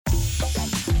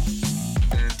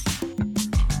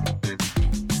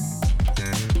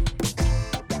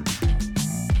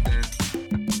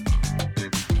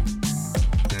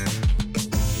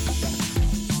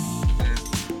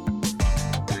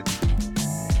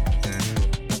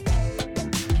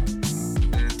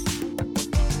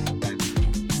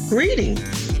Greetings.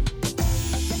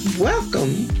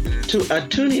 Welcome to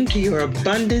Attuning to Your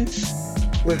Abundance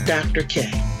with Dr. K,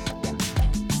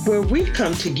 where we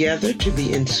come together to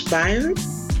be inspired,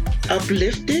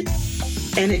 uplifted,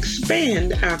 and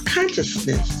expand our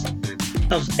consciousness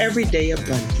of everyday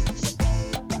abundance.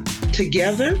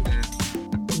 Together,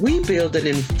 we build an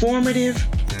informative,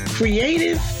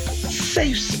 creative,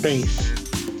 safe space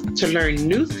to learn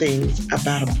new things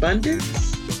about abundance,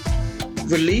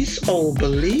 release old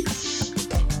beliefs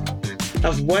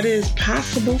of what is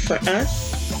possible for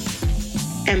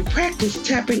us, and practice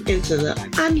tapping into the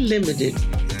unlimited,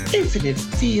 infinite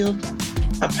field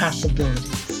of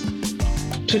possibilities.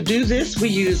 To do this, we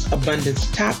use abundance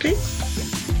topics,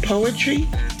 poetry,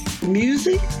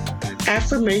 music,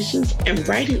 affirmations, and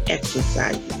writing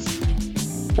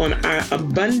exercises on our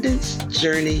abundance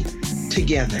journey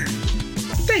together.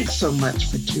 Thanks so much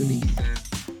for tuning in.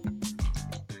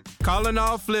 Calling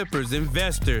all flippers,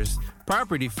 investors,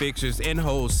 property fixers, and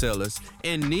wholesalers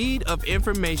in need of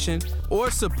information or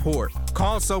support.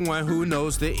 Call someone who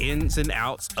knows the ins and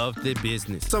outs of the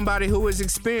business. Somebody who is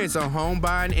experienced on home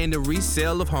buying and the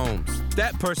resale of homes.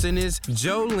 That person is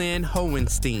Jolynn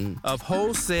Hohenstein of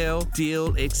Wholesale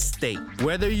Deal Estate.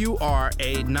 Whether you are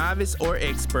a novice or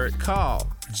expert, call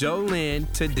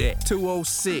Jolynn today,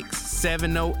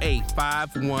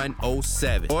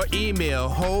 206-708-5107, or email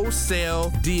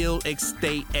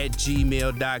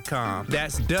wholesaledealestate@gmail.com.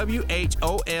 That's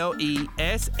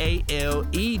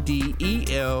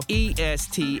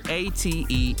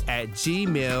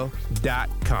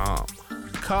WHOLESALEDELESTATE@gmail.com.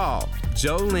 Call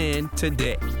Jolynn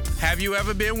today. Have you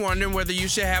ever been wondering whether you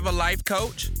should have a life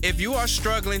coach? If you are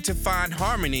struggling to find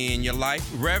harmony in your life,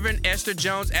 Reverend Esther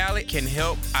Jones-Alley can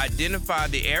help identify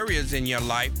the areas in your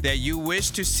life that you wish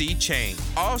to see change.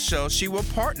 Also, she will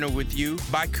partner with you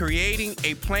by creating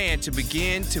a plan to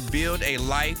begin to build a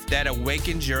life that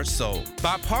awakens your soul.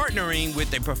 By partnering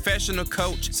with a professional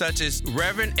coach such as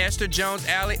Reverend Esther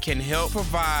Jones-Alley can help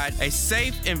provide a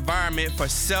safe environment for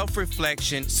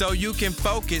self-reflection so you can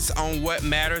focus on what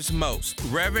matters most.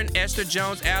 Reverend Esther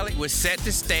Jones-Alley will set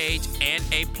the stage and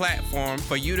a platform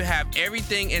for you to have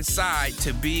everything inside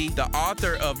to be the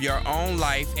author of your own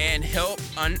life and help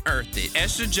unearth it.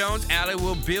 Esther Jones-Alley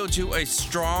will build you a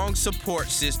strong support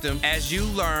system as you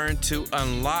learn to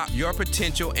unlock your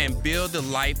potential and build the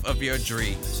life of your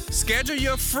dreams. Schedule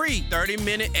your free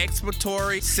 30-minute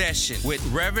exploratory session with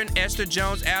Reverend Esther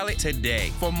Jones-Alley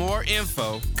today. For more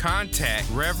info, contact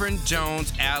Reverend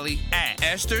Jones-Alley at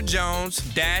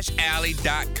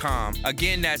estherjones-alley.com.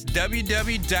 Again, that's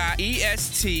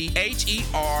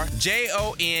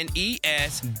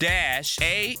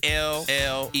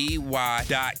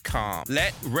www.estherjones-alley.com.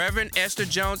 Let Reverend Esther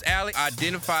Jones-Alley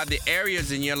identify the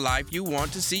areas in your life you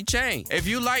want to see change. If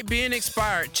you like being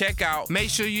inspired,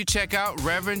 make sure you check out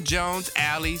Reverend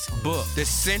Jones-Alley's book, The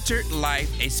Centered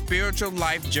Life, A Spiritual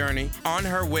Life Journey, on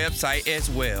her website as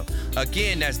well.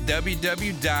 Again, that's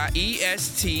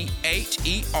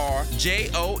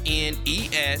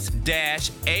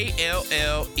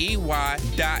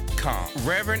www.estherjones-alley.com.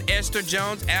 Reverend Esther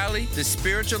Jones-Alley, the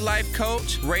spiritual life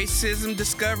coach, racism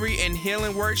discovery and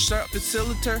healing workshop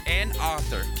facilitator, and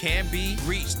author, can be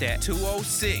reached at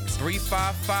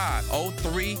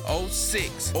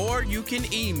 206-355-0306, or you can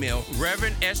email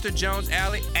Reverend Esther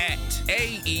Jones-Alley at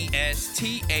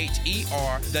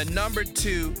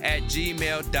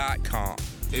AESTHER2@gmail.com.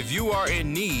 If you are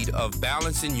in need of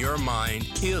balancing your mind,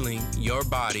 healing your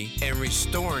body, and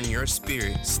restoring your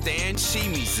spirit, Stan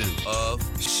Shimizu of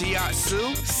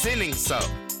Shiatsu Senninso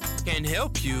can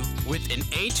help you with an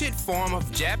ancient form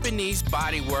of Japanese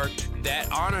bodywork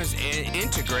that honors and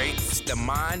integrates the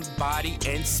mind, body,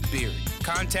 and spirit.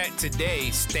 Contact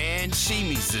today Stan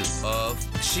Shimizu of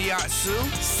Shiatsu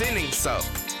Senninso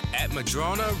at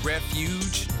Madrona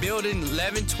Refuge, Building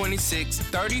 1126,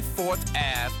 34th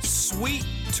Ave, Suite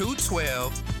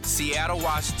 212, Seattle,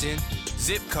 Washington,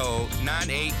 zip code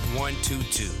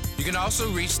 98122. You can also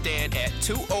reach Stan at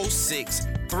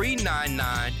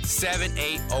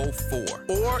 206-399-7804,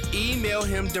 or email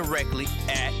him directly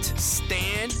at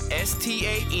stan,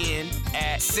 STAN,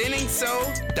 at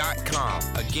senninso.com.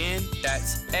 Again,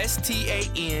 that's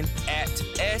STAN at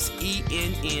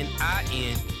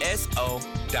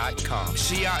SENNINSO.com.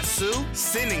 Shiatsu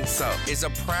Senninso is a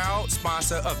proud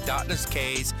sponsor of Dr.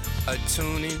 K's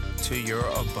Attuning to Your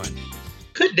Abundance.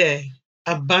 Good day,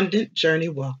 Abundant Journey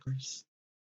Walkers.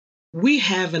 We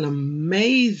have an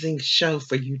amazing show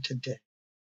for you today.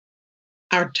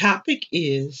 Our topic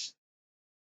is,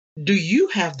 do you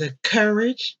have the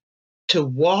courage to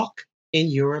walk in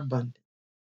your abundance?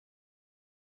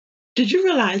 Did you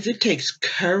realize it takes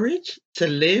courage to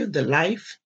live the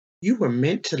life You were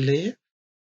meant to live,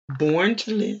 born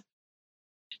to live,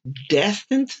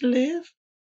 destined to live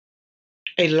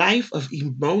a life of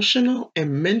emotional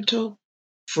and mental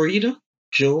freedom,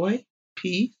 joy,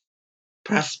 peace,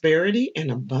 prosperity,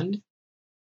 and abundance.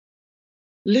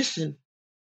 Listen,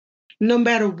 no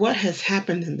matter what has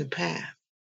happened in the past,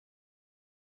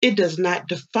 it does not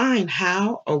define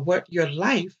how or what your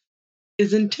life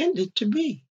is intended to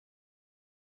be.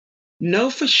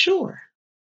 Know for sure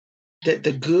that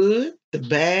the good, the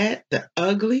bad, the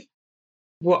ugly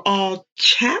were all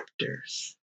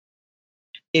chapters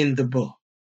in the book,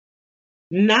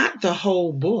 not the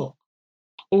whole book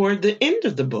or the end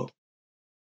of the book.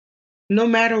 No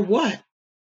matter what,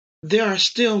 there are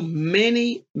still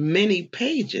many, many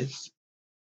pages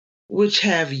which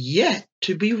have yet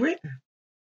to be written.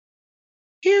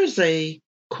 Here's a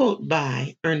quote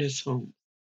by Ernest Holmes.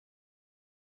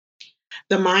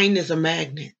 The mind is a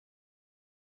magnet,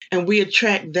 and we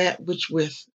attract that which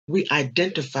with we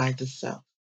identify the self.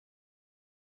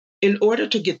 In order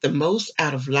to get the most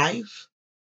out of life,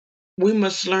 we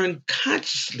must learn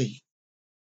consciously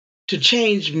to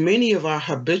change many of our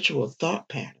habitual thought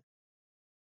patterns.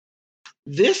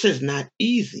 This is not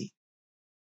easy,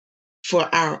 for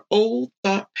our old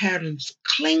thought patterns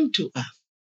cling to us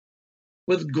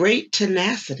with great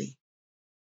tenacity.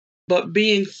 But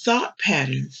being thought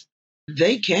patterns,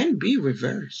 they can be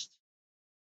reversed.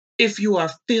 If you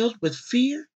are filled with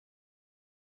fear,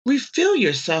 refill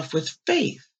yourself with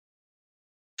faith,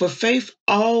 for faith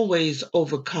always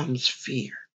overcomes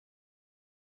fear.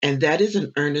 And that is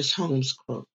an Ernest Holmes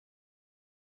quote.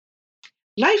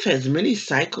 Life has many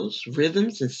cycles,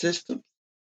 rhythms, and systems.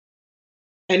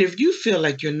 And if you feel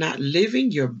like you're not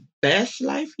living your best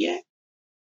life yet,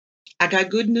 I got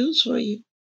good news for you.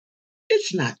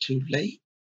 It's not too late.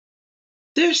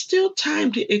 There's still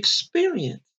time to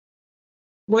experience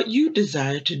what you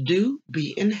desire to do,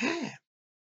 be, and have,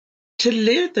 to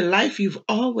live the life you've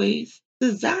always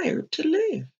desired to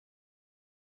live.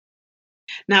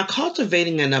 Now,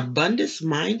 cultivating an abundance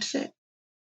mindset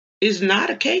is not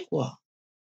a cakewalk.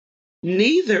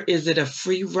 Neither is it a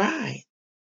free ride.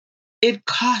 It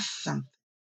costs something,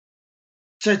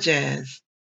 such as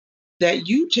that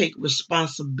you take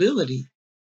responsibility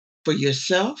for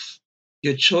yourself,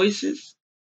 your choices,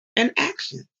 and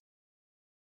actions.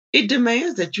 It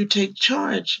demands that you take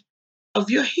charge of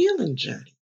your healing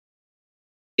journey.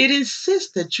 It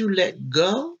insists that you let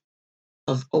go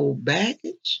of old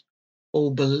baggage,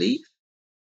 old belief,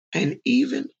 and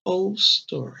even old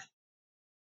story.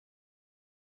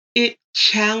 It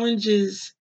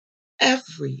challenges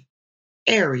every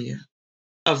area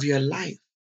of your life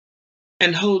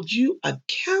and holds you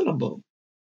accountable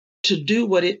to do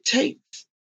what it takes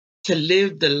to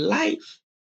live the life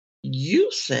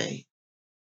you say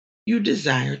you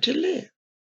desire to live.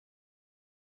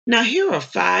 Now, here are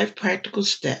 5 practical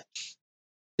steps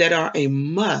that are a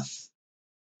must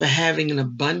for having an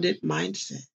abundant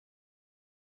mindset.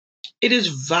 It is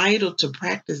vital to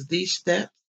practice these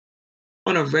steps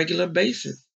on a regular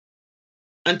basis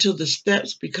until the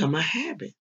steps become a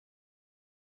habit.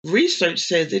 Research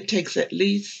says it takes at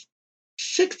least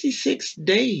 66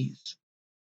 days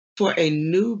for a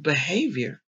new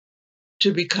behavior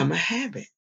to become a habit.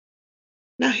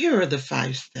 Now, here are the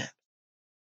 5 steps.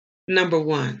 Number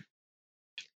 1,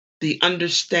 the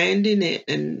understanding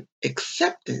and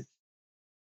acceptance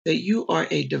that you are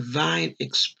a divine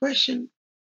expression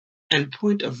and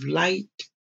point of light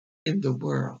in the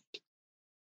world.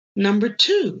 Number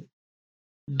 2,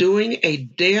 doing a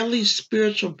daily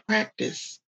spiritual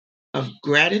practice of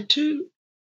gratitude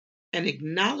and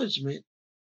acknowledgement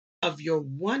of your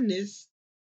oneness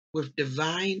with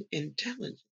divine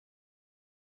intelligence,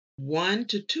 1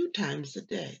 to 2 times a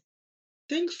day.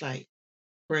 Things like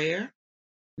prayer,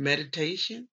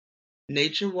 meditation,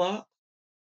 nature walk,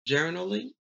 journaling,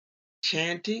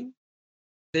 chanting,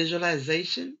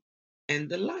 visualization, and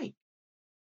the like.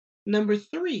 Number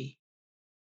 3,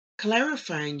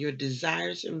 clarifying your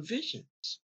desires and visions.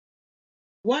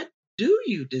 What do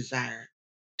you desire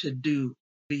to do,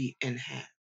 be, and have?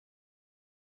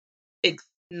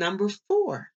 Number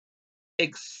 4,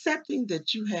 accepting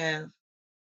that you have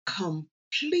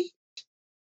complete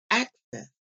access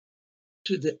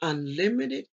to the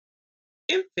unlimited,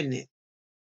 infinite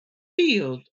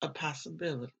field of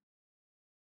possibility.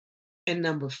 And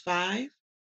number 5,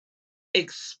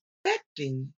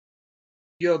 expecting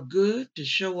your good to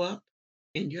show up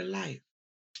in your life.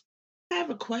 I have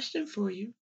a question for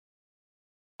you.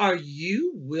 Are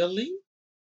you willing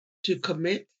to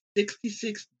commit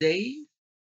 66 days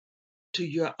to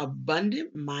your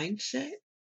abundant mindset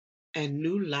and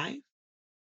new life?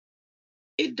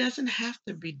 it doesn't have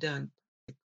to be done,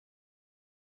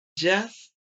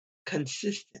 just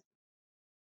consistent.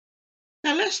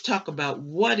 Now let's talk about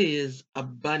what is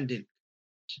abundant.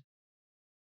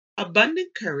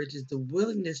 Abundant courage is the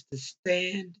willingness to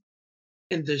stand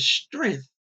in the strength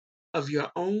of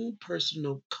your own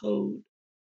personal code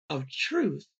of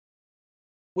truth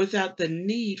without the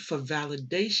need for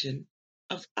validation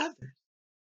of others.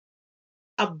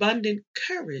 Abundant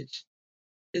courage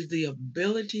is the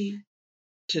ability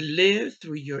to live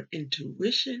through your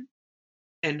intuition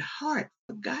and heart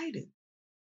for guidance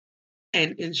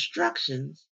and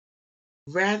instructions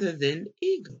rather than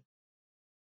ego.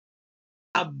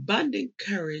 Abundant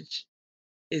courage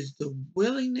is the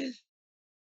willingness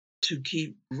to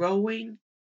keep growing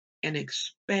and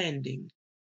expanding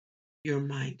your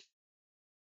mind.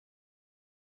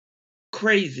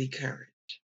 Crazy courage.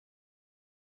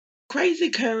 Crazy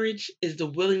courage is the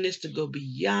willingness to go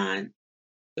beyond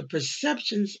the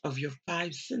perceptions of your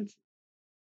five senses.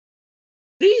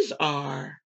 These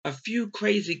are a few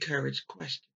crazy courage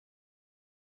questions.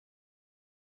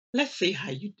 Let's see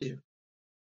how you do.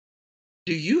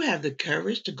 Do you have the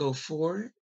courage to go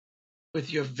forward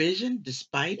with your vision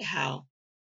despite how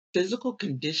physical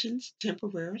conditions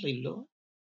temporarily look?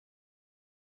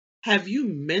 Have you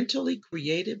mentally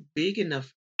created big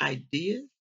enough ideas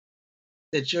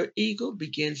that your ego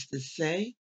begins to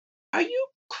say, "Are you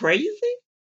crazy?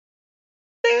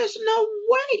 There's no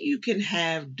way you can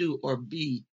have, do, or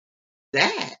be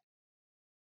that."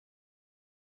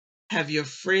 Have your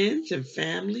friends and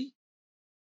family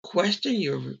question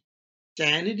your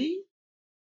sanity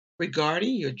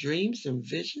regarding your dreams and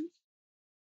visions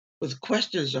with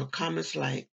questions or comments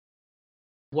like,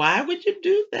 "Why would you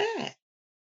do that?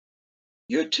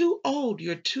 You're too old,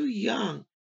 you're too young,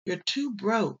 you're too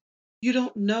broke, you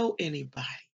don't know anybody."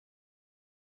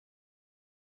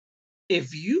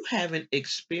 If you haven't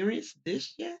experienced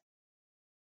this yet,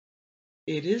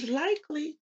 it is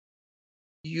likely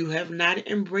you have not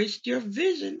embraced your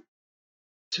vision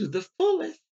to the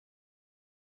fullest.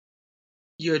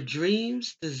 Your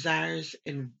dreams, desires,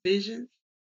 and visions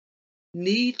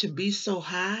need to be so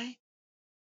high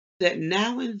that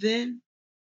now and then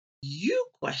you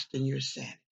question your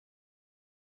sanity,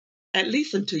 at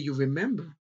least until you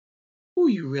remember who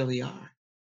you really are.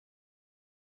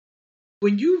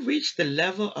 When you reach the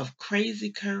level of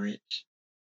crazy courage,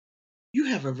 you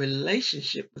have a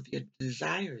relationship with your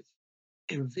desires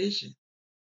and vision.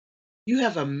 You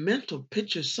have a mental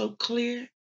picture so clear,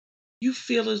 you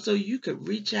feel as though you could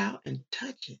reach out and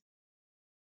touch it.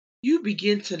 You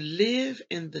begin to live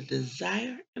in the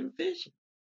desire and vision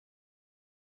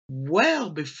well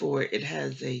before it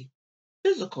has a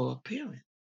physical appearance.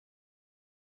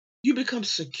 You become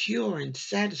secure and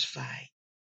satisfied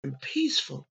and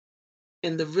peaceful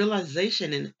in the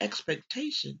realization and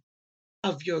expectation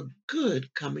of your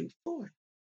good coming forth.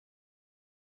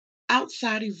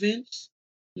 Outside events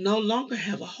no longer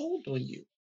have a hold on you,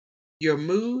 your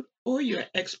mood, or your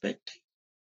expectation.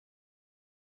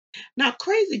 Now,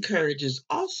 crazy courage is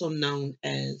also known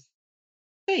as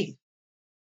faith.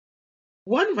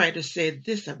 One writer said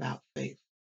this about faith.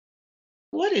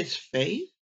 What is faith?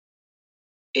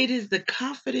 It is the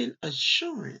confident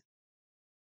assurance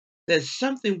that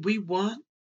something we want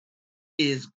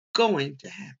is going to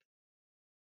happen.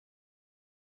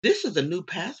 This is a new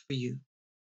path for you.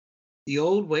 The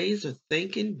old ways of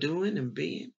thinking, doing, and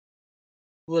being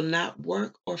will not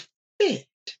work or fit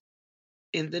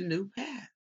in the new path.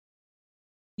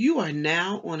 You are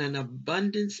now on an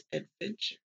abundance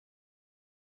adventure.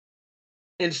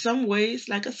 In some ways,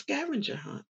 like a scavenger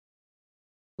hunt,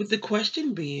 with the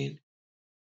question being,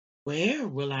 where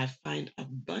will I find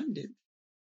abundance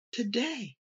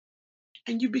today?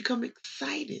 And you become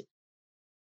excited,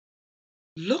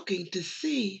 looking to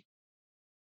see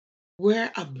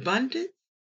where abundance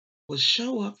will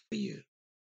show up for you.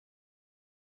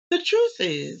 The truth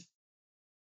is,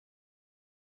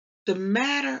 the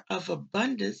matter of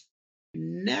abundance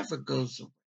never goes away.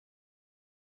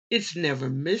 It's never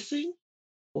missing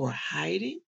or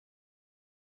hiding.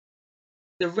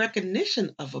 The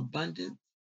recognition of abundance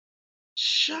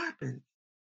sharpens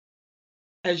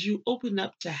as you open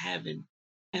up to having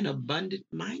an abundant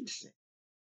mindset.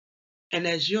 And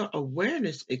as your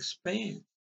awareness expands,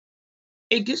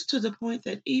 it gets to the point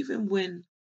that even when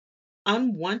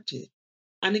unwanted,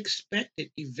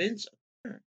 unexpected events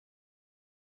occur,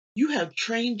 you have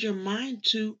trained your mind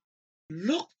to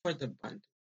look for the abundance,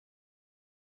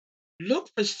 look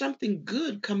for something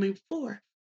good coming forth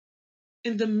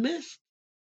in the midst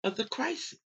of the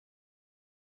crisis.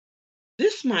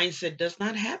 This mindset does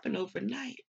not happen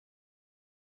overnight,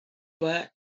 but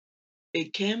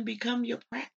it can become your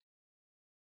practice.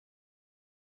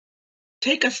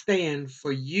 Take a stand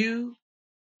for you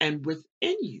and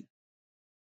within you.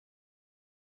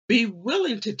 Be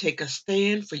willing to take a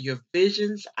stand for your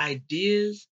visions,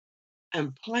 ideas,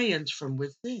 and plans from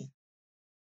within.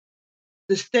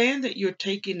 The stand that you're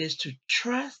taking is to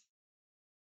trust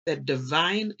that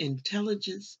divine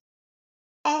intelligence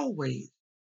always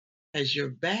has your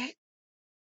back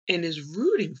and is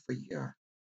rooting for your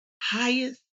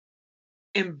highest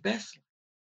and best life.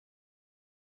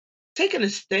 Taking a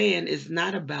stand is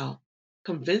not about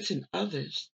convincing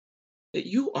others that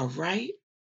you are right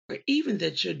or even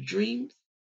that your dreams,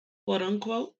 quote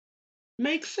unquote,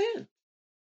 make sense.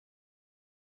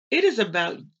 It is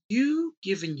about you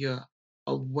giving your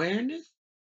awareness,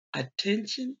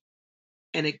 attention,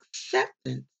 and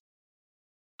acceptance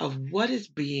of what is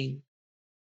being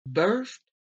birthed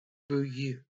through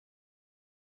you.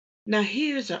 Now,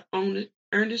 here's an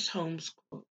Ernest Holmes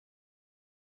quote.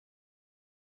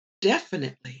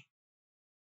 Definitely,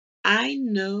 I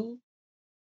know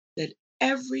that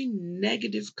every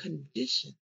negative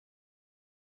condition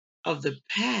of the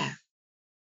path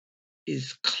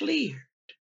is cleared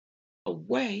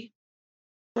away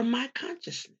from my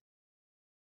consciousness.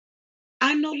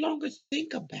 I no longer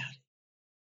think about it,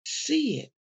 see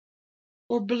it,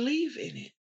 or believe in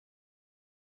it,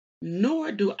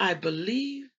 nor do I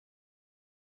believe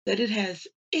that it has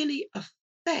any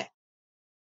effect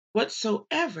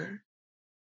whatsoever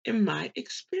in my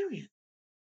experience.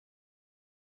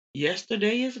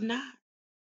 Yesterday is not,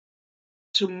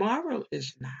 tomorrow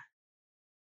is not,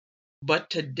 but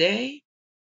today,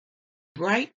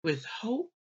 bright with hope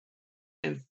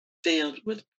and filled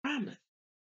with promise,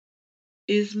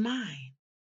 is mine.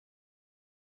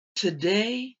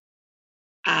 Today,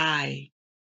 I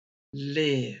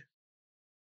live.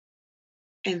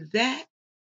 And that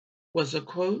was a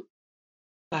quote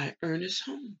by Ernest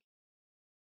Holmes.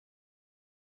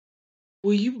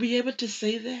 Will you be able to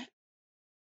say that?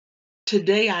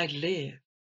 Today I live.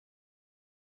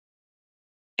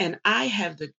 And I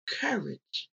have the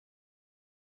courage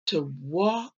to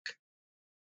walk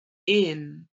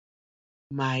in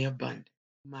my abundance.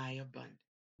 My abundance.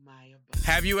 My abundance.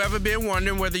 Have you ever been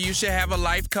wondering whether you should have a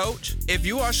life coach? If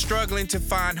you are struggling to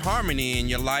find harmony in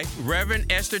your life,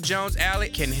 Reverend Esther Jones Alley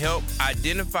can help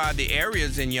identify the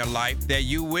areas in your life that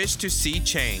you wish to see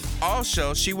change.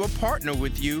 Also, she will partner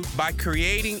with you by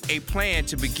creating a plan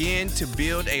to begin to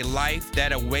build a life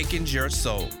that awakens your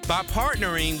soul. By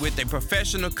partnering with a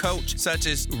professional coach such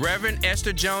as Reverend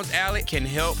Esther Jones Alley can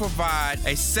help provide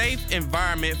a safe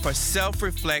environment for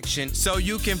self-reflection so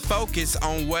you can focus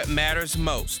on what matters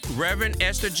most. Reverend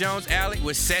Esther Jones Alley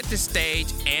will set the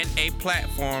stage and a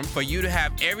platform for you to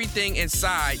have everything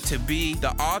inside to be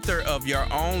the author of your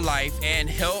own life and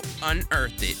help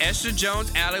unearth it. Esther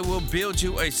Jones Alley will build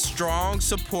you a strong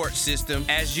support system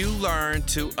as you learn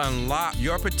to unlock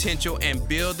your potential and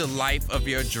build the life of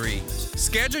your dreams.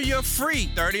 Schedule your free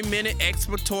 30-minute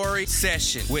exploratory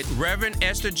session with Reverend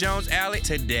Esther Jones Alley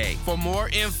today. For more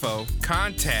info,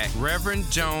 contact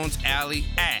Reverend Jones Alley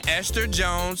at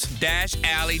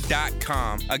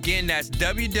estherjones-alley.com. Again, that's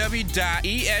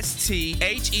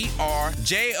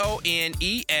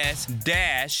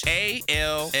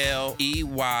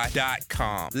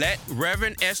www.estherjones-alley.com. Let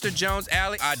Reverend Esther Jones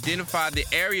Alley identify the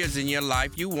areas in your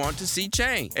life you want to see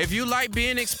change. If you like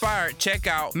being inspired,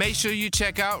 make sure you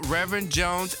check out Reverend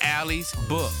Jones Alley's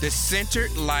book, The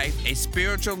Centered Life, A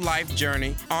Spiritual Life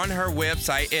Journey, on her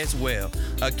website as well.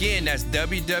 Again, that's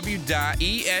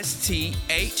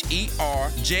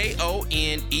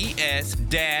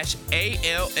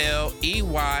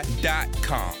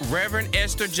www.estherjones-alley.com. Reverend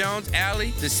Esther Jones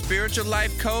Alley, the spiritual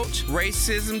life coach,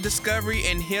 racism discovery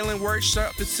and healing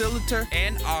workshop facilitator,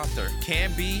 and author,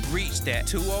 can be reached at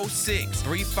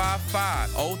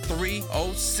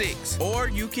 206-355-0306, or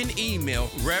you can email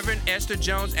Reverend Esther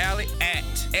Jones Alley at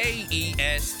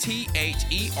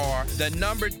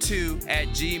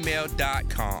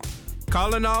aesther2@gmail.com.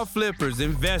 Calling all flippers,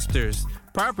 investors,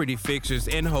 property fixers,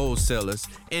 and wholesalers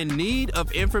in need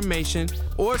of information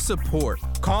or support.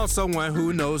 Call someone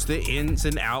who knows the ins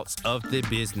and outs of the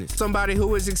business. Somebody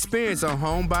who is experienced on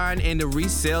home buying and the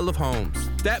resale of homes.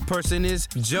 That person is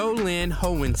Jolynn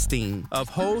Hohenstein of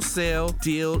Wholesale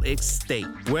Deal Estate.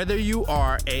 Whether you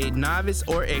are a novice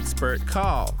or expert,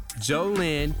 call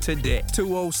Jolynn today,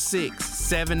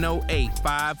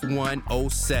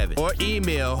 206-708-5107, or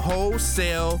email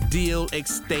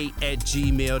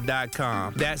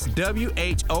wholesaledealestate@gmail.com. That's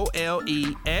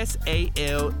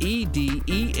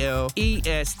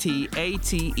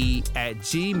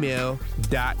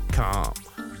WHOLESALEDELESTATE@gmail.com.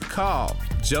 Call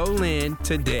Jolynn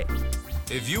today.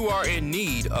 If you are in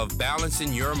need of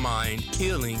balancing your mind,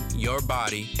 healing your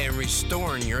body, and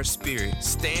restoring your spirit,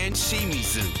 Stan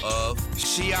Shimizu of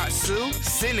Shiatsu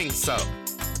Senninso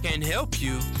can help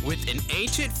you with an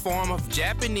ancient form of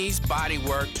Japanese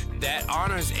bodywork that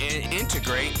honors and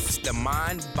integrates the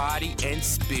mind, body, and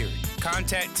spirit.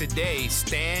 Contact today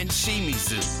Stan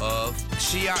Shimizu of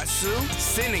Shiatsu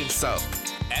Senninso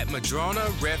at Madrona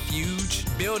Refuge,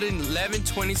 Building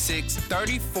 1126,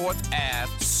 34th Ave,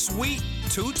 Suite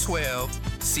 212,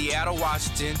 Seattle,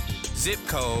 Washington, zip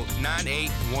code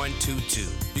 98122.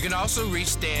 You can also reach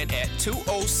Stan at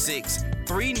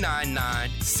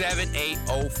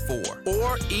 206-399-7804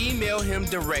 or email him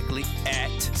directly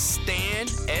at stan,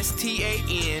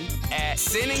 S-T-A-N, at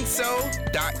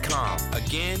senninso.com.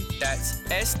 Again, that's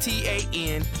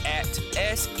S-T-A-N at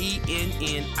SENNINSO.com.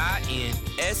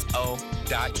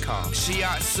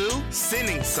 Shiatsu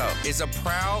Senninso is a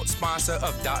proud sponsor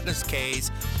of Dr. K's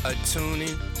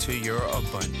Attuning to Your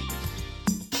Abundance.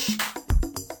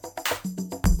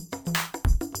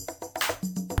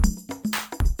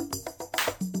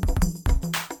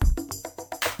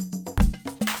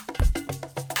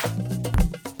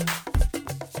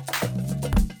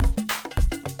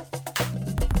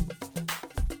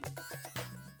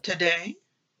 Today,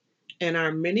 in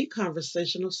our mini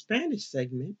conversational Spanish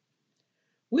segment,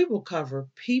 we will cover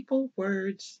people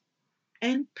words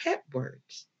and pet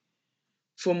words.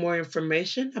 For more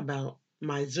information about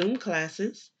my Zoom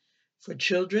classes for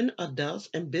children, adults,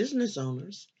 and business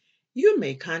owners, you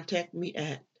may contact me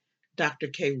at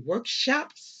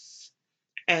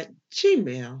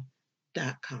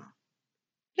drkworkshops@gmail.com.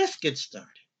 Let's get started.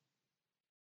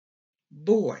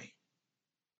 Boy,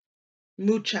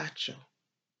 muchacho.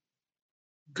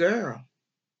 Girl,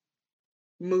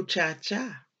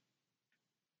 muchacha.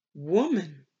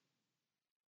 Woman,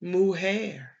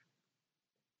 mujer.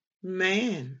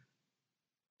 Man,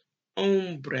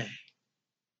 hombre.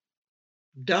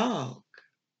 Dog,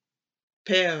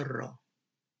 perro.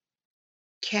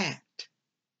 Cat,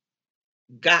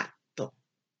 gato.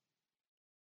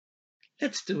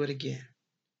 Let's do it again.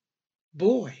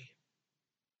 Boy,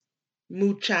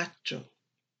 muchacho.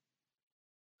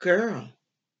 Girl,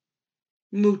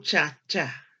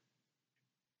 muchacha.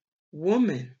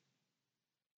 Woman,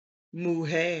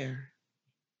 mujer.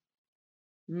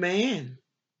 Man,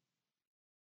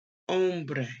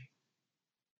 hombre.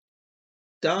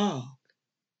 Dog,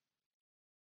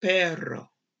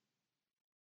 perro.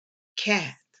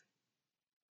 Cat,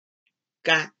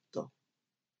 gato.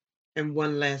 And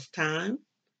one last time.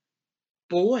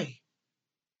 Boy,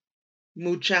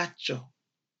 muchacho.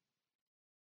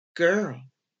 Girl,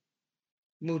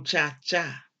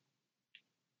 muchacha.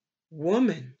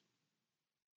 Woman,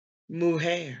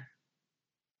 mujer.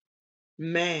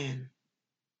 Man,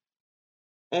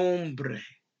 hombre.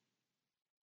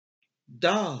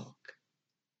 Dog,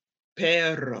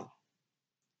 perro.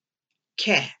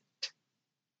 Cat,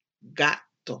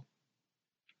 gato.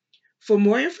 For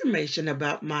more information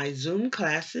about my Zoom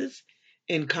classes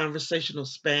in conversational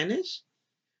Spanish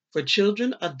for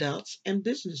children, adults, and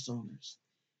business owners,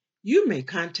 you may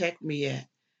contact me at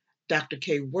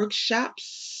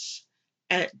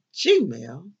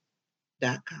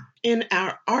drkworkshops@gmail.com. In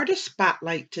our artist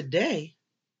spotlight today,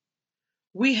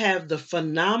 we have the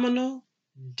phenomenal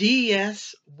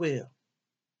D.S. Will.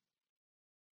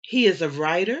 He is a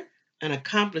writer, an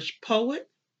accomplished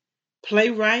poet,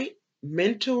 playwright,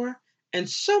 mentor, and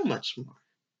so much more.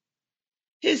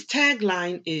 His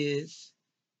tagline is,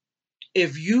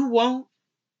 "If you won't,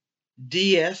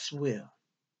 D.S. will."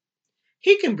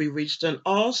 He can be reached on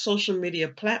all social media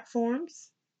platforms.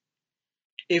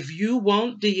 If you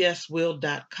won't,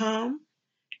 dswill.com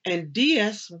and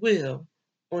DS Will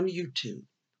on YouTube.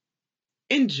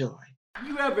 Enjoy.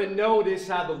 You ever notice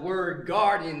how the word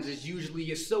gardens is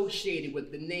usually associated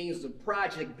with the names of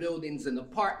project buildings and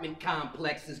apartment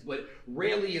complexes, but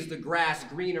rarely is the grass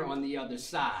greener on the other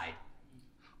side?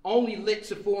 Only lit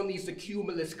to form these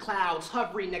accumulus clouds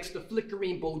hovering next to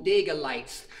flickering bodega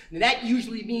lights. And that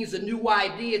usually means a new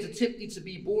idea is attempting to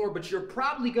be born, but you're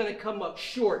probably gonna come up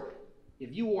short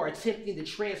if you are attempting to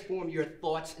transform your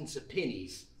thoughts into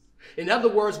pennies. In other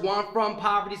words, where I'm from,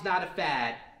 poverty's not a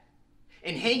fad.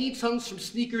 And hanging tongues from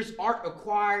sneakers aren't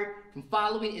acquired from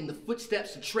following in the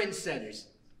footsteps of trendsetters.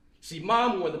 See,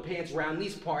 Mom wore the pants around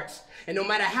these parts, and no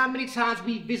matter how many times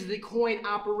we visited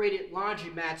coin-operated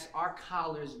laundromats, our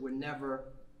collars were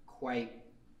never quite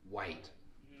white.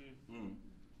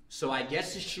 So I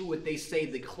guess it's true what they say,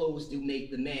 that clothes do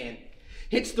make the man.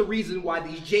 Hence the reason why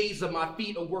these J's on my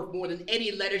feet are worth more than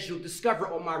any letters you'll discover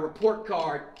on my report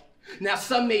card. Now,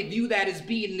 some may view that as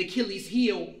being an Achilles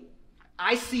heel.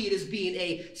 I see it as being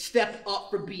a step up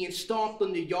from being stomped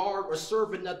on the yard or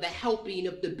serving another helping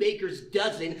of the baker's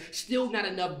dozen. Still not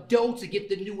enough dough to get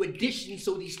the new addition,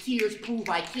 so these tears prove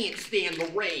I can't stand the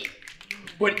rain.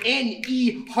 But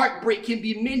N.E. heartbreak can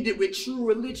be mended with true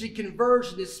religion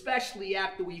conversion, especially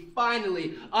after we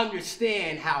finally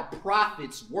understand how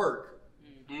prophets work.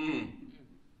 You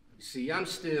see, I'm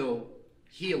still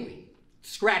healing.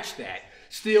 Scratch that.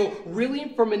 Still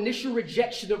reeling from initial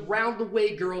rejection of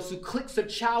round-the-way girls who cliques of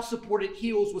child-supported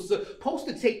heels was supposed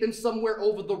to take them somewhere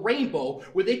over the rainbow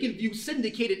where they can view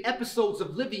syndicated episodes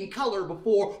of Living Color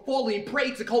before falling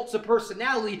prey to cults of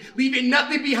personality, leaving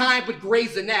nothing behind but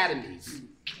Grey's Anatomies.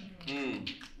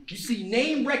 You see,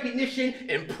 name recognition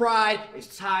and pride is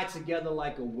tied together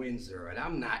like a Windsor, and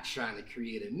I'm not trying to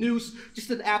create a noose, just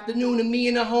an afternoon of me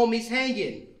and the homies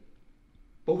hanging.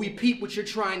 But we peep what you're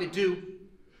trying to do.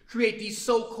 Create these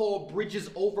so-called bridges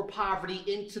over poverty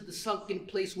into the sunken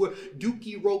place where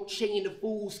Dookie rope chain of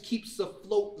fools keeps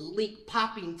afloat, link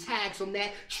popping tags on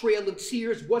that trail of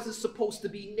tears wasn't supposed to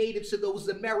be native to those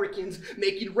Americans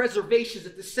making reservations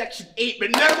at the Section 8,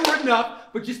 but never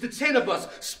enough for just the 10 of us,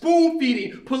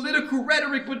 spoon-feeding political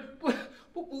rhetoric, but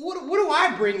what do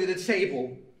I bring to the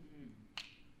table?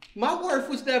 My worth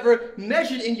was never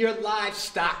measured in your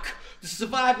livestock. To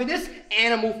survive in this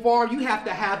animal farm, you have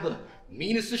to have the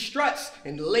meanest of struts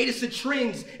and the latest of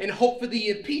trends and hope for the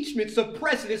impeachments of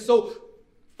presidents so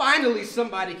finally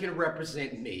somebody can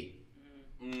represent me.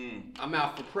 I'm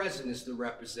out for presidents to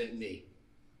represent me.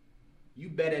 You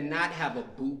better not have a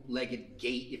bootlegged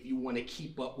gait if you want to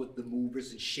keep up with the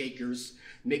movers and shakers.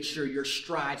 Make sure your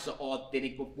strides are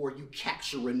authentic before you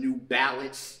capture a new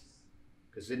balance.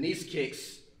 Because in these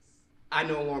kicks, I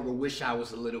no longer wish I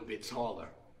was a little bit taller.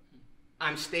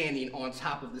 I'm standing on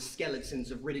top of the skeletons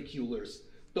of ridiculers,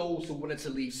 those who wanted to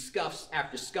leave scuffs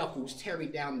after scuffles, tearing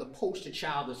down the poster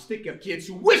child of stick-up kids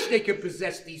who wish they could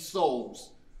possess these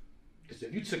souls. Because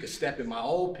if you took a step in my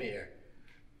old pair,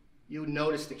 you'd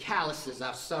notice the calluses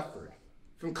I've suffered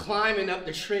from climbing up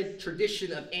the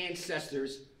tradition of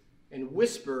ancestors and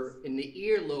whisper in the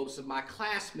earlobes of my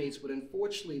classmates, but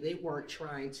unfortunately they weren't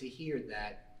trying to hear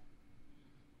that.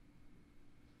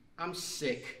 I'm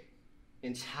sick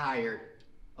and tired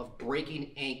of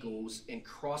breaking ankles and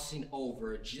crossing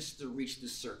over just to reach the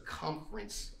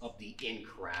circumference of the in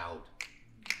crowd.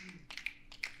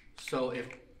 So if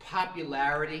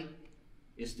popularity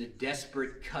is the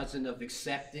desperate cousin of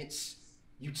acceptance,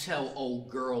 you tell old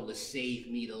girl to save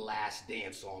me the last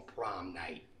dance on prom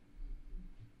night.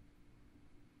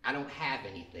 I don't have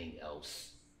anything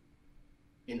else.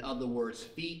 In other words,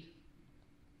 feet,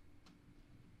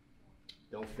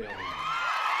 don't fail me.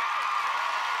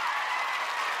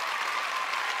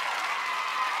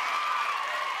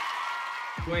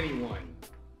 To anyone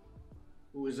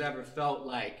who has ever felt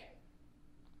like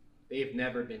they've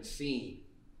never been seen,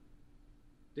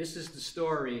 this is the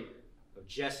story of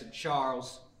Jessup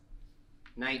Charles,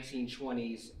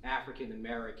 1920s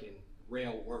African-American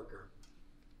rail worker.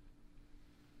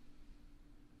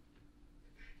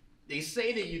 They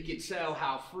say that you can tell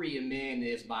how free a man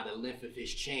is by the length of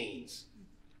his chains.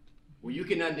 Well, you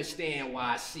can understand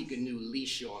why I seek a new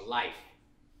leash on life.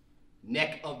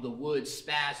 Neck of the woods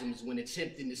spasms when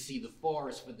attempting to see the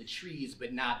forest for the trees,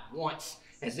 but not once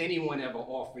has anyone ever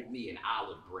offered me an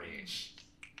olive branch.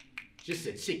 Just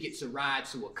a ticket to ride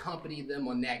to accompany them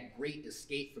on that great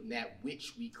escape from that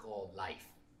which we call life.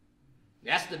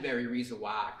 That's the very reason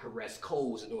why I caress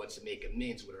coals in order to make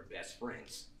amends with her best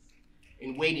friends.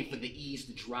 And waiting for the eaves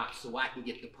to drop so I can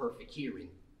get the perfect hearing,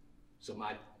 so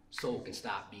my soul can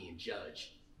stop being judged.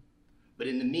 But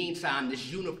in the meantime,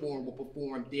 this uniform will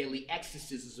perform daily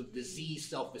exorcisms of diseased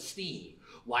self-esteem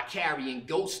while carrying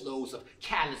ghost loads of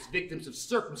callous victims of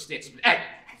circumstance. Hey.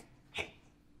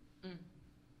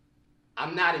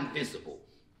 I'm not invisible.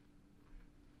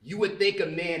 You would think a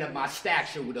man of my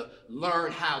stature would have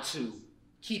learned how to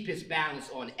keep his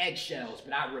balance on eggshells,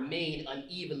 but I remain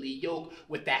unevenly yoked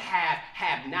with the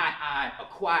have-not. I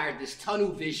acquired this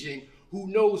tunnel vision. Who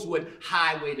knows what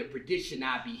highway to perdition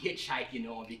I be hitchhiking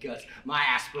on, because my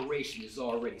aspiration has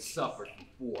already suffered from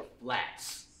 4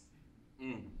 flats.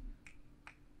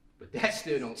 But that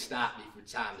still don't stop me from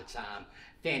time to time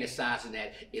fantasizing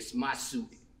that it's my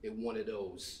suit in one of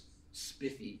those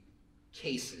spiffy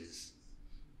cases.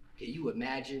 Can you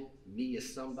imagine me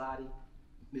as somebody,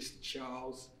 Mr.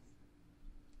 Charles,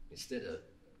 instead of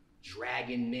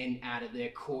dragging men out of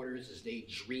their quarters as they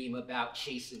dream about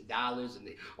chasing dollars, and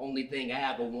the only thing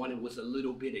I ever wanted was a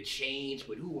little bit of change?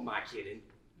 But who am I kidding?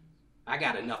 I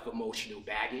got enough emotional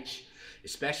baggage,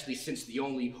 especially since the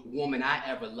only woman I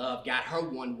ever loved got her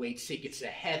one-way ticket to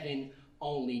heaven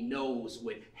only knows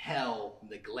what hell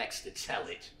neglects to tell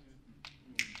it.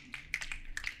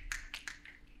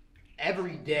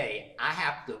 Every day, I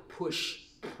have to push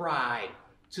pride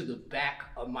to the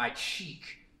back of my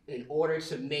cheek in order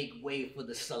to make way for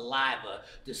the saliva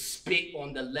to spit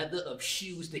on the leather of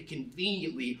shoes that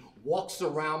conveniently walks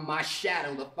around my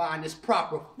shadow to find its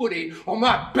proper footing on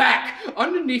my back.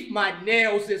 Underneath my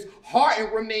nails is heart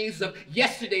and remains of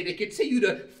yesterday that continue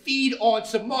to feed on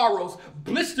tomorrow's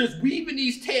blisters, weaving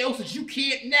these tales that you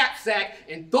can't knapsack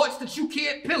and thoughts that you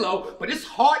can't pillow. But it's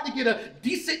hard to get a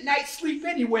decent night's sleep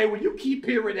anyway when you keep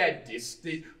hearing that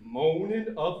distant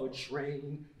moaning of a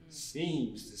train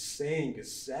seems to sing a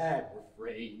sad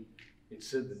refrain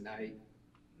into the night.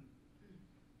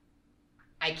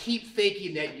 I keep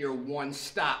thinking that you're one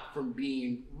stop from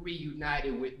being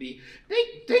reunited with me.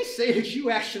 They say that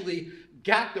you actually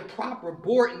got the proper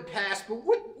boarding pass, but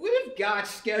what if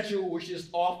God's schedule was just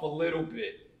off a little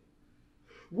bit?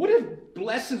 What if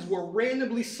blessings were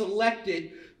randomly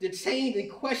selected, detained, and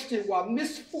questioned while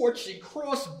misfortune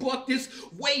cross-bucked its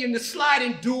way in the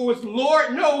sliding doors?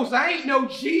 Lord knows I ain't no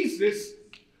Jesus,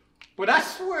 but I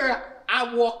swear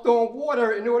I walked on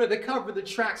water in order to cover the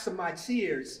tracks of my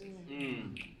tears.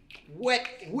 Wet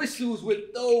whistles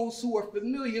with those who are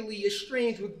familiarly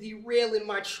estranged with derailing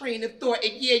my train of thought.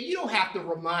 And yeah, you don't have to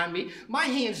remind me. My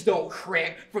hands don't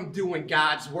cramp from doing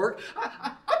God's work.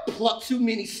 I plucked too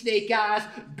many snake eyes,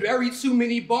 buried too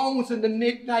many bones in the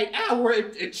midnight hour,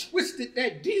 and twisted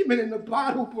that demon in the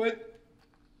bottle. But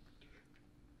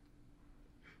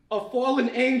a fallen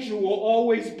angel will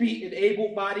always beat an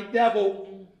able-bodied devil.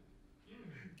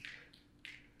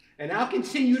 And I'll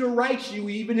continue to write you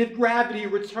even if gravity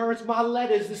returns my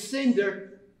letters to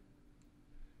cinder.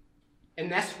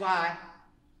 And that's why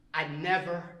I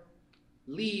never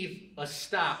leave a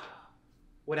stop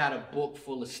without a book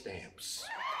full of stamps.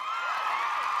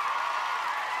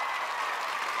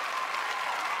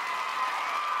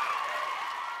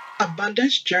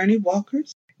 Abundance Journey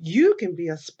Walkers, you can be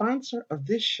a sponsor of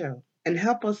this show and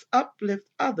help us uplift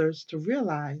others to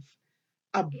realize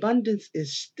abundance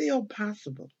is still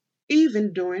possible,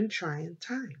 even during trying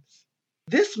times.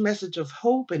 This message of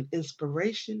hope and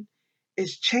inspiration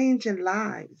is changing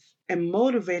lives and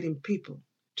motivating people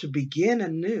to begin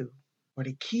anew or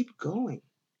to keep going.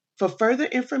 For further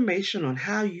information on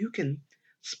how you can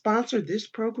sponsor this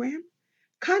program,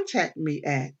 contact me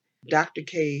at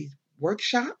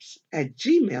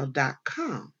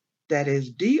drkworkshops@gmail.com. That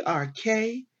is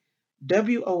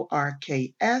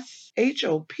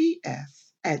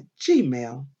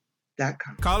drkworkshops@gmail.com.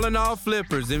 Calling all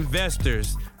flippers,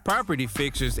 investors, property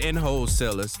fixers, and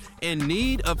wholesalers in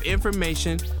need of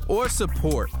information or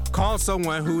support. Call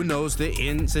someone who knows the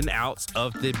ins and outs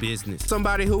of the business.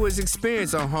 Somebody who is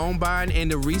experienced on home buying and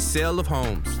the resale of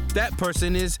homes. That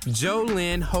person is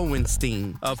Jolynn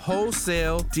Hohenstein of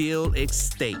Wholesale Deal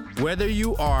Estate. Whether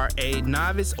you are a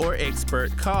novice or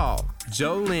expert, call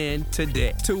Jolynn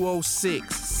today,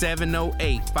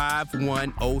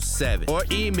 206-708-5107, or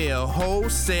email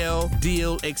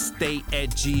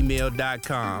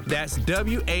wholesaledealestate@gmail.com. That's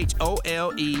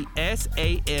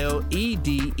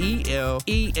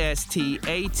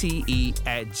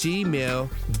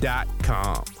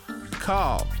WHOLESALEDELESTATE@gmail.com.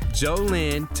 Call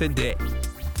Jolynn today.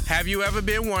 Have you ever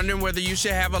been wondering whether you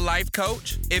should have a life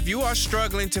coach? If you are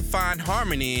struggling to find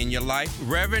harmony in your life,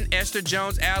 Reverend Esther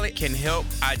Jones Alley can help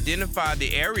identify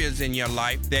the areas in your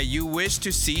life that you wish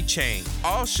to see change.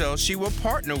 Also, she will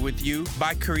partner with you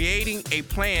by creating a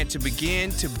plan to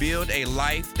begin to build a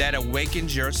life that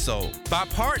awakens your soul. By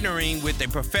partnering with a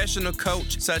professional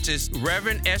coach such as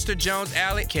Reverend Esther Jones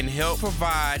Alley can help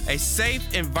provide a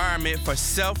safe environment for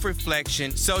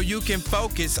self-reflection so you can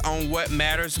focus on what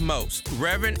matters most.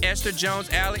 Reverend Esther Jones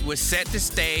Alley will set the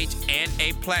stage and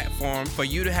a platform for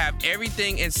you to have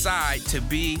everything inside to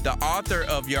be the author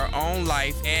of your own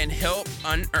life and help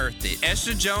unearth it.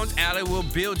 Esther Jones Alley will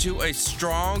build you a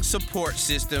strong support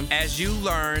system as you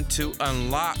learn to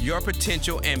unlock your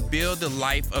potential and build the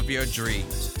life of your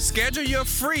dreams. Schedule your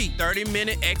free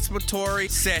 30-minute exploratory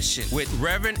session with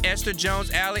Reverend Esther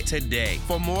Jones Alley today.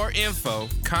 For more info,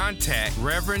 contact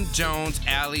Reverend Jones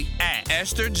Alley at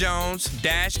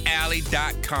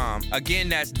estherjones-alley.com. Again,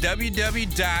 that's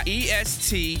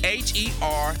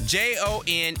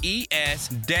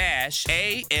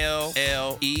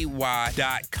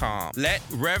www.estherjones-alley.com. Let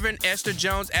Reverend Esther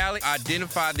Jones Alley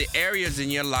identify the areas in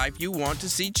your life you want to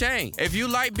see change. If you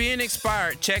like being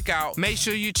inspired, make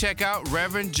sure you check out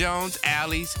Reverend Jones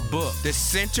Alley's book, The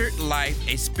Centered Life,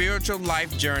 A Spiritual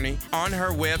Life Journey, on her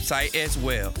website as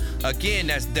well. Again,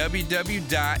 that's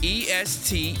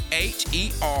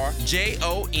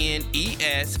www.estherjones-alley.com.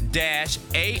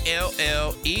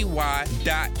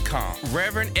 RevenantEstherJonesAlley.com.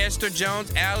 Reverend Esther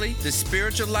Jones Alley, the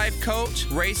spiritual life coach,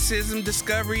 racism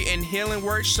discovery and healing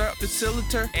workshop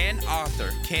facilitator, and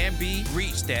author, can be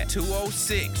reached at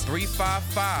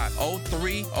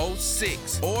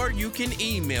 206-355-0306. Or you can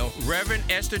email Reverend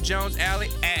Esther Jones Alley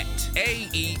at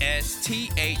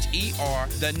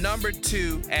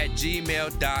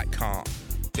AESTHER2@gmail.com.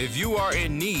 If you are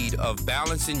in need of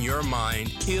balancing your mind,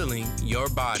 healing your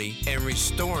body, and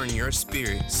restoring your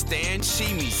spirit, Stan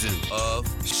Shimizu of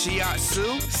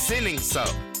Shiatsu Senninso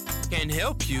can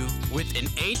help you with an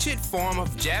ancient form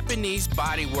of Japanese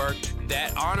bodywork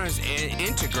that honors and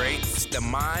integrates the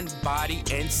mind, body,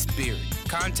 and spirit.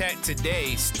 Contact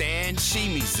today Stan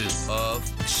Shimizu of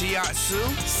Shiatsu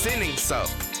Senninso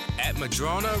at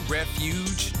Madrona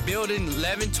Refuge, Building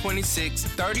 1126,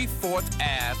 34th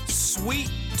Ave, Suite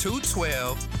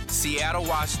 212, Seattle,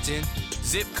 Washington,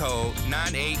 zip code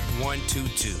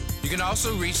 98122. You can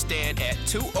also reach Stan at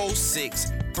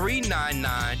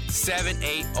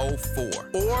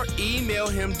 206-399-7804 or email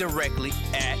him directly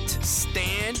at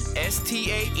stan,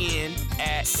 STAN,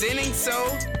 at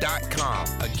senninso.com.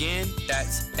 Again,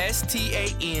 that's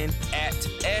STAN at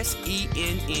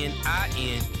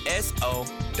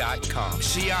SENNINSO.com.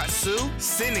 Shiatsu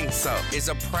Senninso is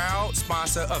a proud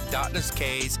sponsor of Dr.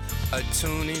 K's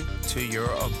Attuning to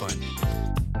Your Abundance.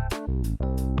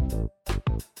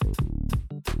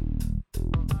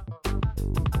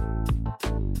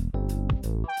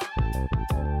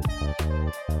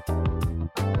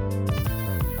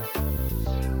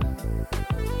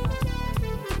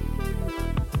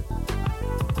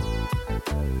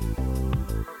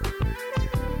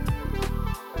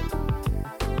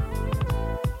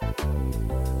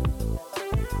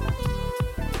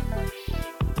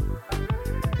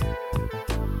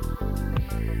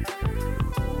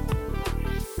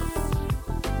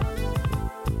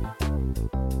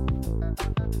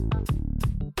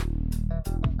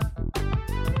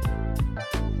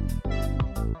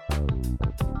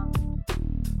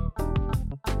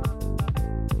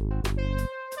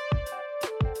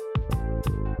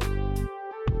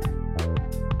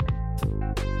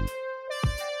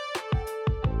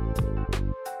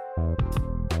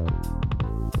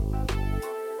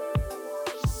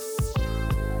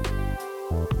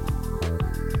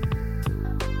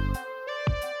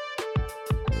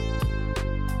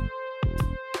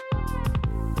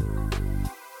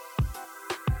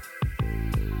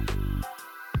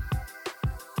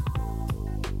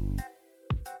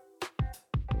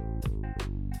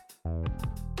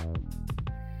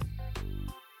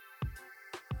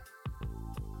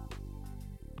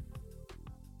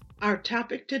 Our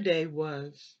topic today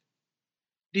was,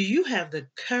 do you have the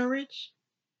courage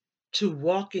to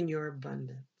walk in your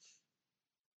abundance?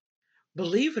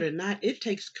 Believe it or not, it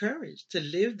takes courage to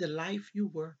live the life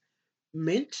you were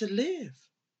meant to live,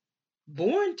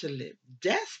 born to live,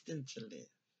 destined to live.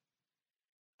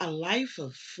 A life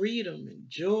of freedom and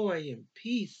joy and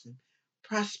peace and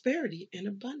prosperity and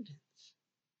abundance.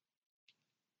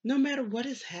 No matter what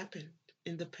has happened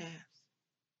in the past.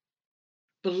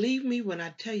 Believe me when I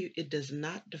tell you, it does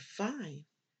not define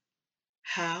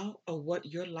how or what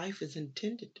your life is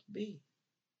intended to be.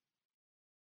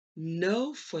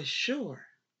 Know for sure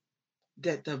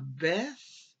that the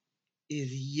best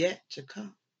is yet to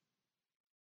come.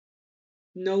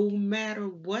 No matter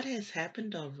what has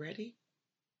happened already,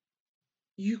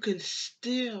 you can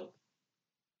still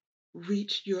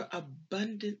reach your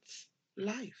abundance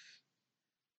life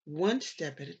one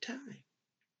step at a time.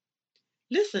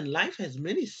 Listen, life has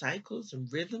many cycles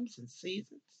and rhythms and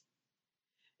seasons.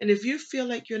 And if you feel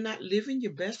like you're not living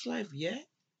your best life yet,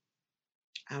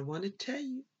 I want to tell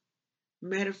you,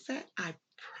 matter of fact, I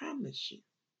promise you,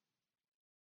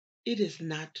 it is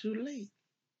not too late.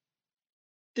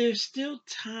 There's still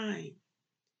time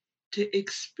to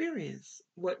experience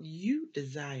what you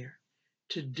desire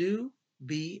to do,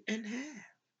 be, and have.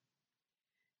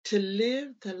 To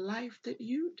live the life that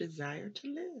you desire to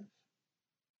live.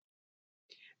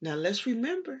 Now let's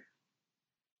remember,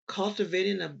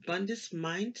 cultivating an abundance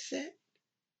mindset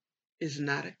is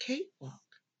not a cakewalk.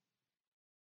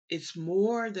 It's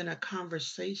more than a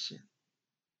conversation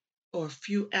or a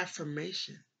few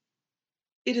affirmations.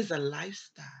 It is a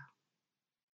lifestyle.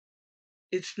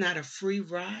 It's not a free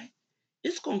ride.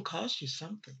 It's going to cost you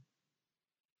something.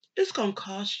 It's going to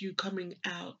cost you coming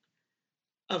out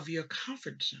of your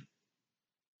comfort zone.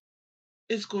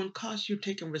 It's going to cost you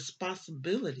taking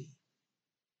responsibility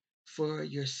for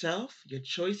yourself, your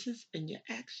choices, and your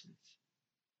actions.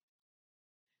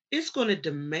 It's going to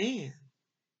demand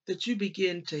that you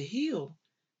begin to heal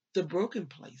the broken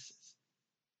places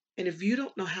And if you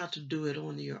don't know how to do it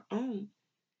on your own,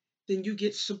 then you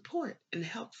get support and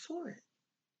help for it.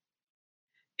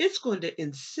 It's going to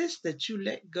insist that you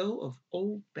let go of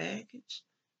old baggage,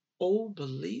 old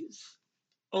beliefs,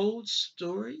 old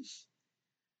stories,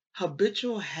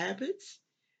 habitual habits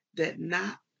that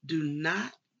do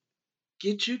not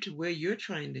get you to where you're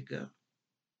trying to go.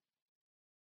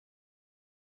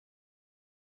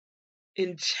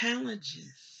 It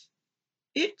challenges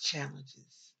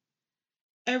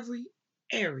every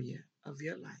area of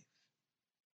your life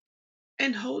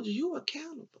and holds you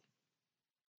accountable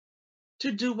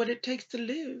to do what it takes to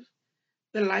live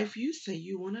the life you say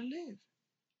you want to live.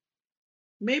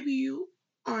 Maybe you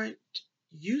aren't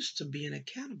used to being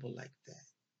accountable like that.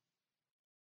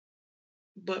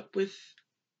 But with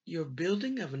your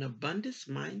building of an abundance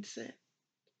mindset,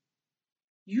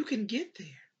 you can get there.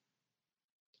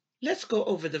 Let's go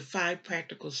over the 5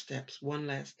 practical steps one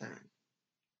last time.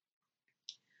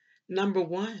 Number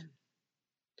 1,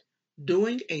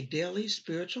 doing a daily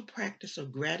spiritual practice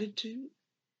of gratitude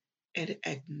and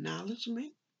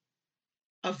acknowledgement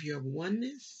of your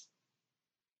oneness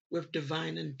with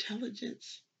divine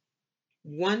intelligence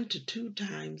 1 to 2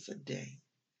 times a day.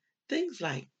 Things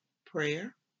like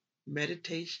prayer,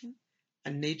 meditation, a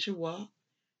nature walk,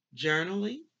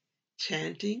 journaling,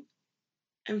 chanting,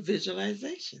 and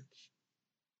visualizations.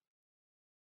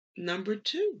 Number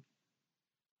 2,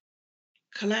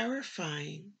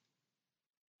 clarifying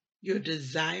your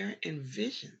desire and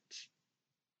visions.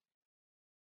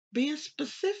 Being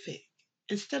specific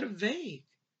instead of vague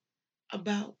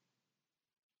about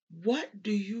what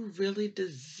do you really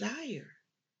desire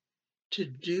to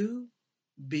do,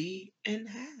 be, and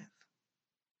have.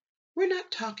 We're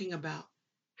not talking about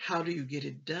how do you get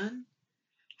it done,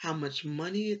 how much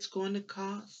money it's going to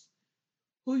cost,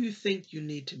 who you think you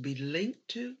need to be linked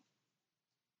to.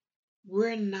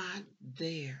 We're not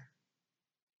there.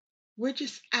 We're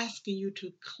just asking you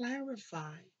to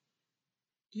clarify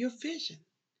your vision.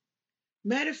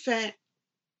 Matter of fact,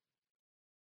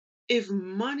 if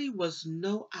money was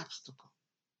no obstacle,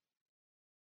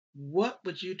 what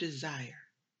would you desire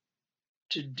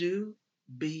to do,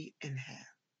 be, and have?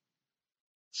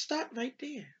 Start right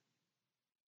there.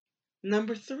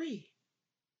 Number 3,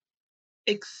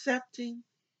 accepting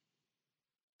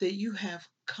that you have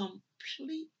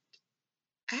complete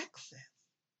access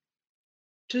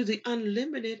to the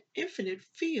unlimited, infinite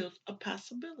field of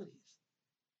possibilities.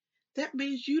 That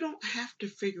means you don't have to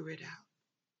figure it out.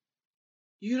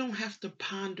 You don't have to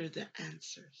ponder the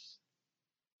answers.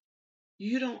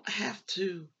 You don't have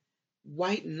to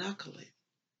white knuckle it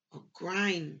or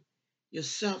grind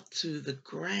yourself to the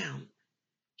ground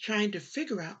trying to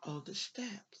figure out all the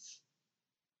steps.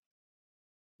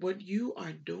 What you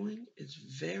are doing is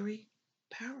very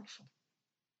powerful.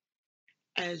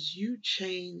 As you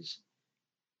change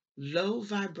low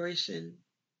vibration,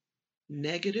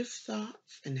 negative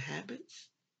thoughts and habits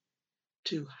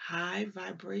to high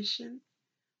vibration,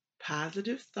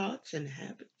 positive thoughts and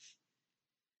habits,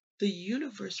 the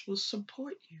universe will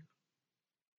support you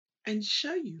and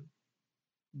show you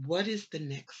what is the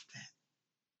next step.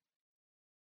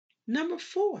 Number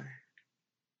 4,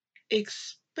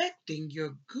 expecting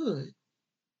your good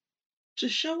to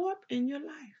show up in your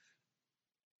life,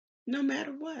 no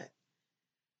matter what.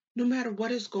 No matter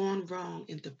what has gone wrong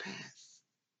in the past,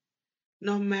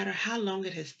 no matter how long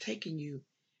it has taken you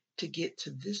to get to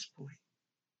this point.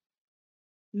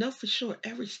 Know for sure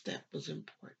every step was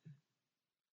important.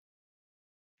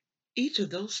 Each of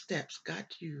those steps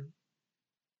got you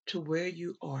to where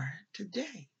you are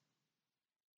today.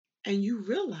 And you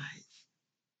realize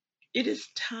it is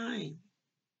time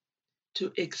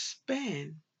to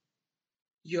expand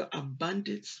your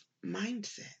abundance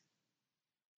mindset.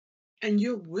 And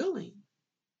you're willing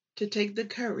to take the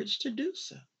courage to do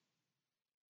so.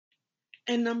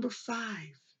 And number 5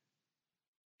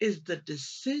 is the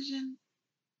decision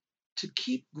to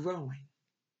keep growing,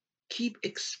 keep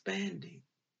expanding,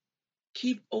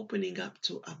 keep opening up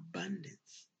to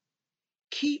abundance,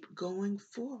 keep going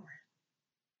forward.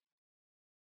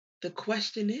 The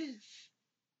question is,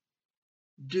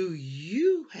 do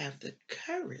you have the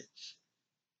courage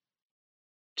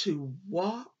to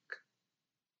walk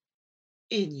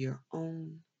in your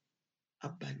own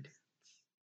abundance?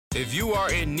 If you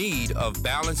are in need of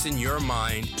balancing your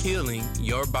mind, healing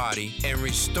your body, and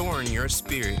restoring your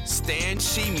spirit, Stan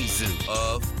Shimizu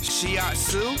of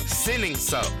Shiatsu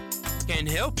Senninso can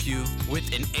help you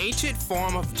with an ancient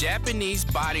form of Japanese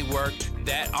bodywork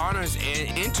that honors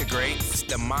and integrates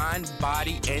the mind,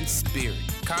 body, and spirit.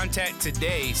 Contact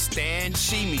today Stan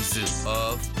Shimizu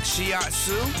of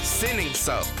Shiatsu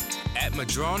Senninso at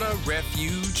Madrona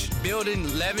Refuge, Building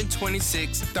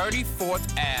 1126,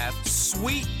 34th Ave,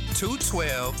 Suite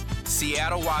 212,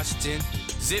 Seattle, Washington,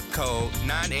 zip code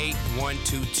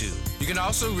 98122. You can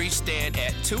also reach Stan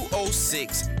at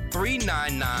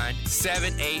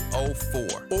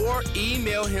 206-399-7804 or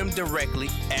email him directly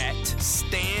at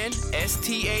stan,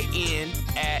 S-T-A-N,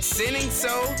 at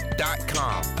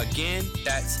senninso.com. Again,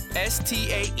 that's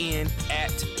S-T-A-N at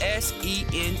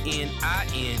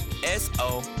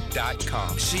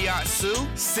SENNINSO.com. Shiatsu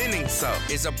Senninso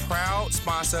is a proud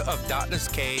sponsor of Dr.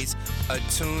 K's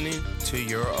Attuning to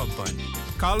Your Abundance.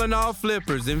 Calling all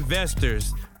flippers,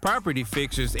 investors, property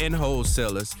fixers, and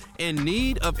wholesalers in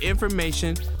need of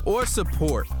information or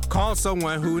support. Call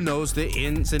someone who knows the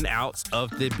ins and outs of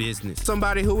the business.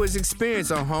 Somebody who is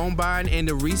experienced on home buying and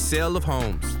the resale of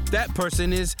homes. That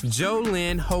person is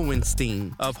Jolynn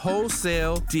Hohenstein of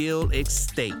Wholesale Deal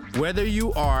Estate. Whether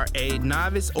you are a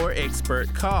novice or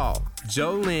expert, call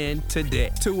Jolynn today,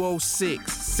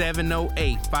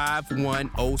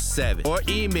 206-708-5107, or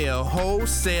email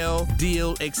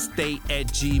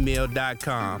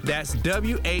wholesaledealestate@gmail.com. That's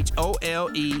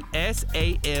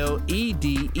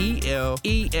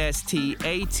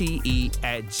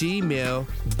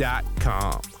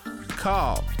WHOLESALEDELESTATE@gmail.com.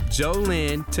 Call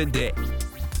Jolynn today.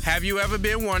 Have you ever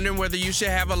been wondering whether you should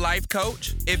have a life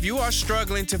coach? If you are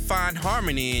struggling to find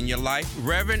harmony in your life,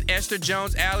 Reverend Esther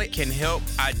Jones Alley can help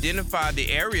identify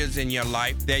the areas in your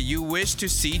life that you wish to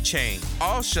see change.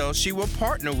 Also, she will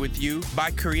partner with you by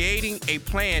creating a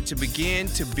plan to begin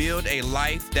to build a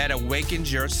life that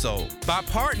awakens your soul. By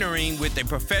partnering with a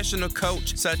professional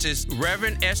coach such as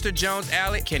Reverend Esther Jones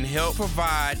Alley can help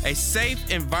provide a safe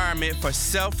environment for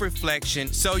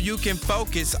self-reflection so you can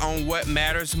focus on what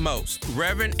matters most.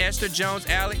 Reverend Esther Jones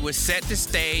Alley will set the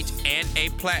stage and a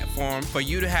platform for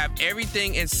you to have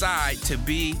everything inside to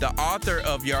be the author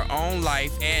of your own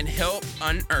life and help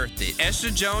unearth it. Esther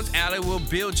Jones Alley will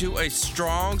build you a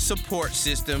strong support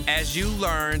system as you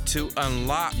learn to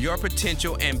unlock your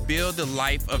potential and build the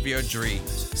life of your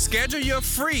dreams. Schedule your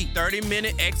free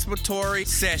 30-minute exploratory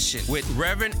session with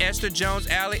Reverend Esther Jones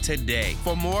Alley today.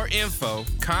 For more info,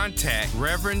 contact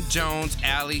Reverend Jones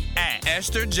Alley at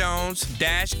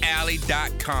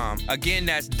estherjones-alley.com. Again,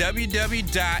 that's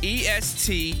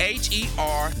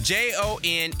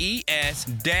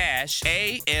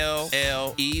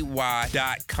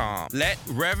www.estherjones-alley.com. Let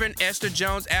Reverend Esther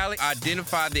Jones Alley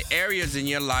identify the areas in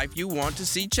your life you want to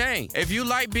see change. If you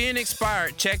like being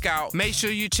inspired, make sure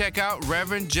you check out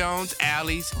Reverend Jones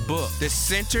Alley's book, The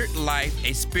Centered Life,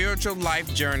 A Spiritual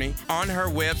Life Journey, on her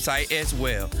website as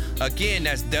well. Again,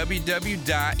 that's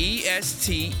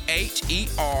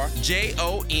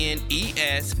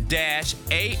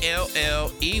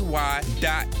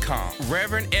www.estherjones-alley.com.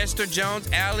 Reverend Esther Jones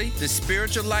Alley, the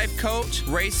spiritual life coach,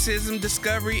 racism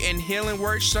discovery and healing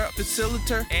workshop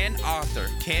facilitator, and author,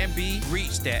 can be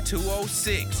reached at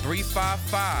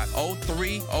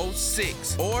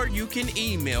 206-355-0306, or you can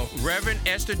email Reverend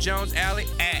Esther Jones Alley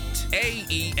at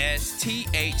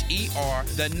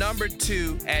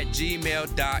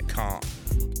AESTHER2@gmail.com.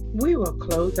 We will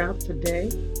close out today,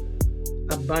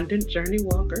 Abundant Journey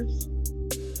Walkers,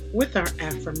 with our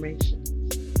affirmations.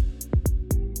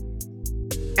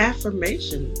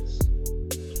 Affirmations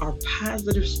are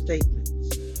positive statements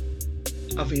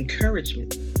of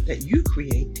encouragement that you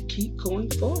create to keep going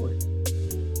forward.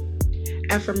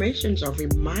 Affirmations are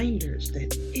reminders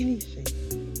that anything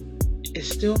is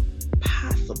still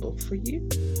possible for you.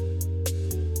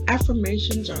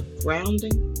 Affirmations are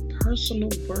grounding, personal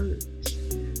words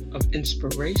of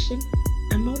inspiration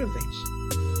and motivation.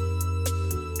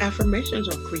 Affirmations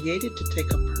are created to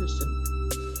take a person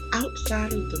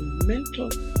outside of the mental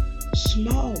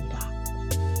small box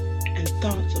and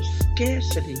thoughts of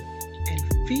scarcity and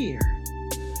fear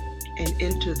and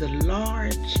into the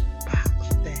large box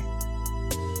that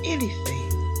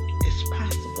anything is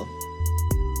possible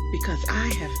because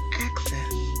I have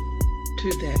access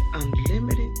to that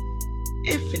unlimited,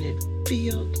 infinite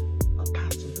field of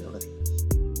possibilities.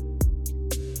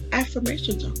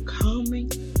 Affirmations are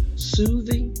calming,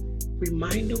 soothing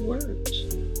reminder words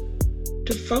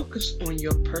to focus on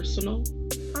your personal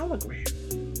hologram.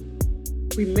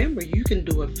 Remember, you can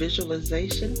do a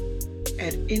visualization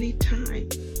at any time,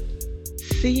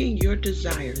 seeing your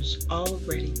desires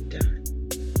already done,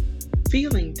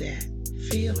 feeling that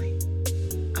feeling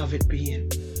of it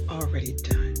being already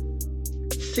done,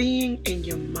 seeing in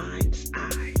your mind's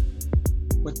eye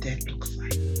what that looks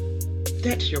like.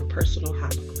 That's your personal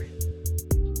hologram.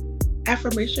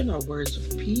 Affirmation are words of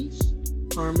peace,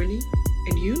 harmony,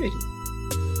 and unity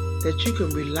that you can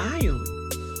rely on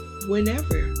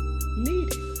whenever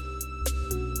needed.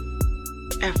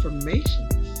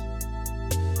 Affirmations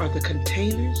are the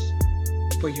containers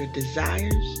for your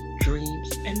desires,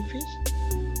 dreams, and visions.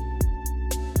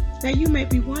 Now you may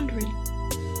be wondering,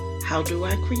 how do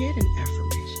I create an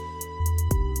affirmation?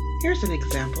 Here's an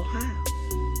example how.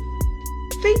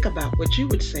 Think about what you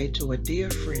would say to a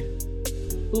dear friend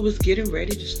who was getting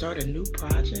ready to start a new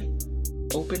project,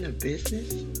 open a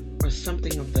business, or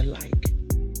something of the like.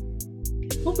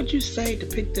 What would you say to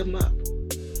pick them up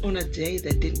on a day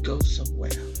that didn't go so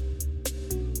well?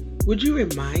 Would you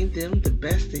remind them the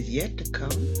best is yet to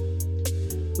come?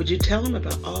 Would you tell them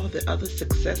about all the other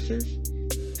successes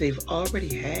they've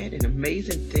already had and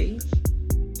amazing things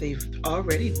they've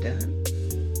already done?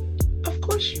 Of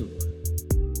course you would.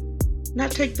 Now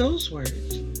take those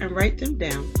words and write them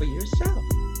down for yourself.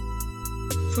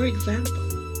 For example,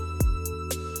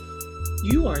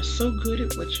 you are so good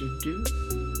at what you do.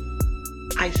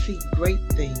 I see great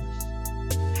things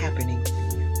happening for you.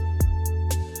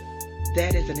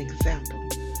 That is an example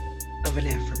of an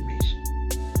affirmation.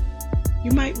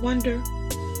 You might wonder,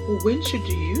 well, when should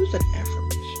you use an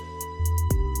affirmation?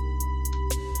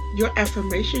 Your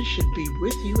affirmation should be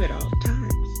with you at all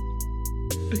times,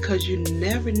 because you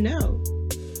never know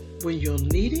when you'll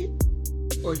need it,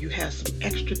 or you have some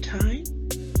extra time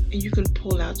and you can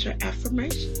pull out your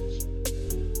affirmations.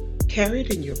 Carry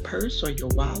it in your purse or your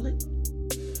wallet,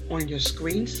 on your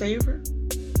screensaver,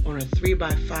 on a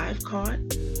 3x5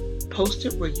 card. Post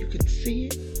it where you can see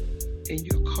it, in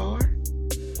your car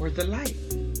or the light.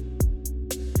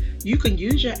 You can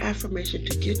use your affirmation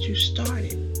to get you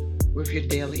started with your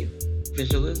daily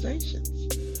visualizations.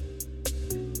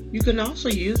 You can also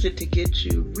use it to get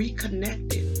you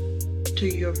reconnected to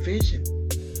your vision.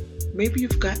 Maybe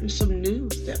you've gotten some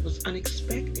news that was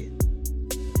unexpected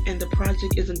and the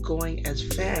project isn't going as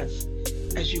fast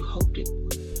as you hoped it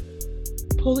would.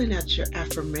 Pulling out your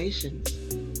affirmations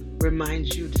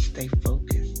reminds you to stay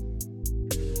focused.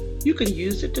 You can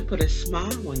use it to put a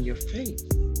smile on your face.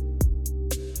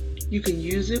 You can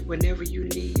use it whenever you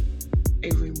need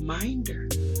a reminder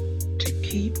to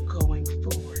keep going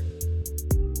forward.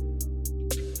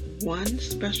 One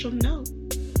special note: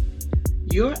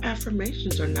 your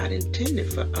affirmations are not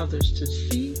intended for others to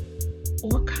see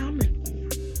or comment on.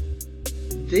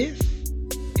 This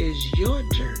is your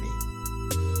journey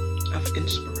of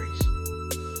inspiration.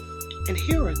 And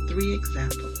here are 3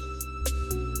 examples.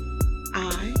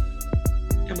 I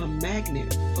am a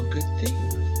magnet for good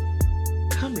things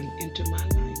coming into my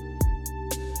life.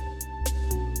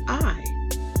 I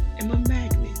am a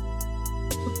magnet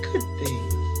for good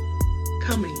things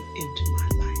coming into my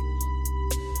life.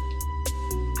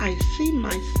 I see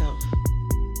myself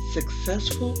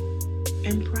successful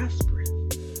and prosperous.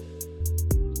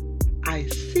 I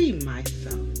see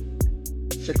myself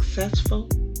successful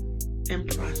and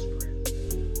prosperous.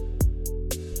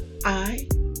 I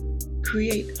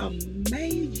create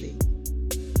amazing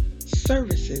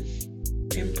services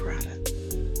and products.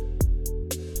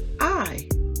 I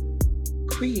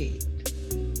create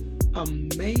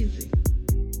amazing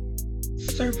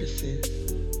services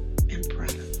and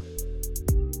products.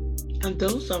 And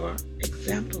those are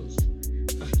examples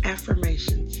of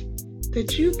affirmations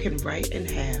that you can write and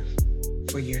have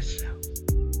for yourself.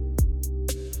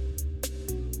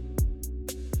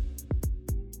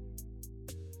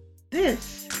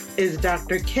 This is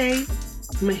Dr. K.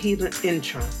 Mahila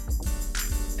Intron,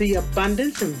 the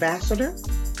Abundance Ambassador,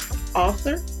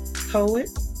 author, poet,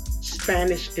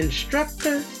 Spanish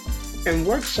instructor, and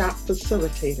workshop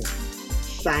facilitator,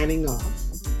 signing off.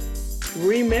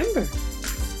 Remember,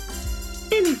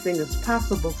 anything is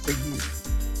possible for you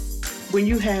when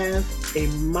you have a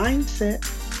mindset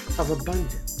of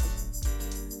abundance.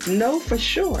 Know for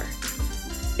sure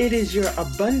it is your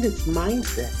abundance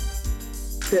mindset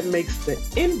that makes the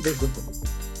invisible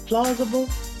plausible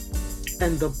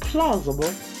and the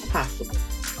plausible possible.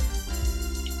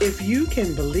 If you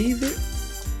can believe it,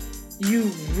 you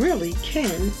really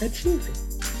can achieve it.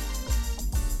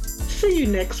 See you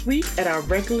next week at our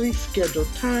regularly scheduled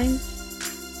times,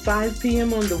 5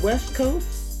 p.m. on the West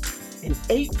Coast and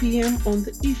 8 p.m. on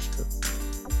the East Coast.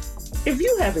 If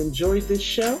you have enjoyed this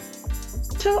show,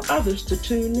 tell others to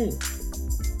tune in.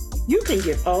 You can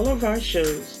get all of our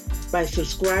shows by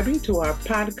subscribing to our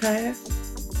podcast,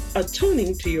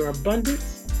 Attuning to Your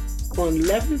Abundance, on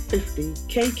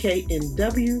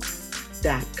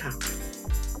 1150kknw.com.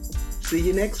 See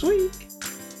you next week.